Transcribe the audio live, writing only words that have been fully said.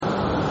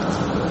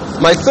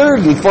My third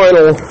and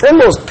final and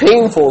most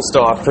painful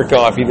stop for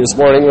coffee this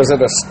morning was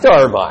at a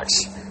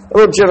Starbucks. I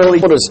don't generally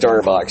go to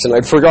Starbucks, and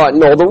I'd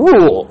forgotten all the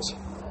rules.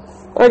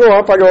 I go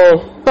up, I go,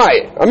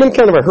 "Hi, I'm in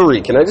kind of a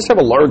hurry. Can I just have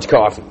a large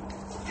coffee?"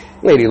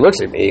 Lady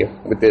looks at me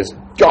with this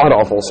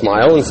god-awful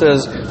smile and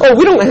says, "Oh,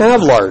 we don't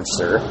have large,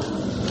 sir."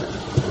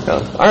 All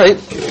right,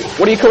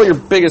 what do you call your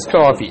biggest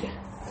coffee?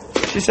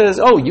 She says,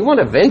 "Oh, you want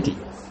a venti?"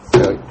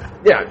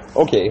 Yeah,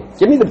 okay,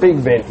 give me the big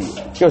venti.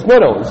 She goes, no,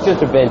 it's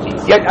just a venti.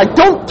 Yeah, I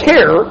don't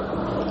care.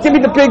 Give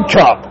me the big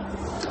cup.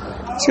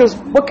 She goes,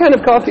 "What kind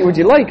of coffee would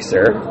you like,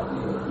 sir?"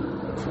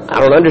 I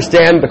don't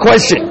understand the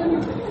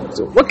question.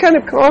 So, what kind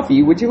of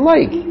coffee would you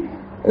like?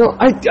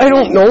 I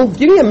don't know.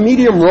 Give me a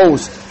medium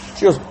roast.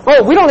 She goes,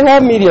 "Oh, we don't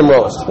have medium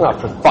roast." Oh,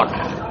 for fuck.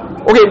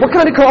 Okay, what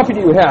kind of coffee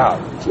do you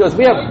have? She goes,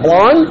 "We have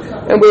blonde,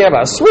 and we have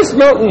a Swiss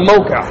Mountain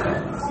mocha."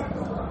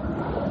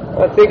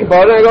 I think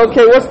about it, I go,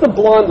 "Okay, what's the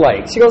blonde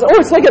like?" She goes, "Oh,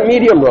 it's like a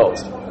medium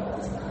roast."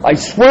 I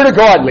swear to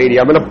God, lady,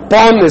 I'm going to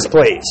bomb this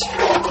place.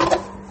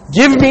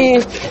 Give me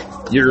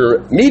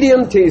your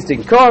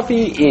medium-tasting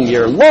coffee in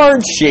your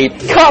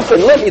large-shaped cup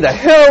and let me the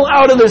hell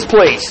out of this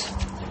place.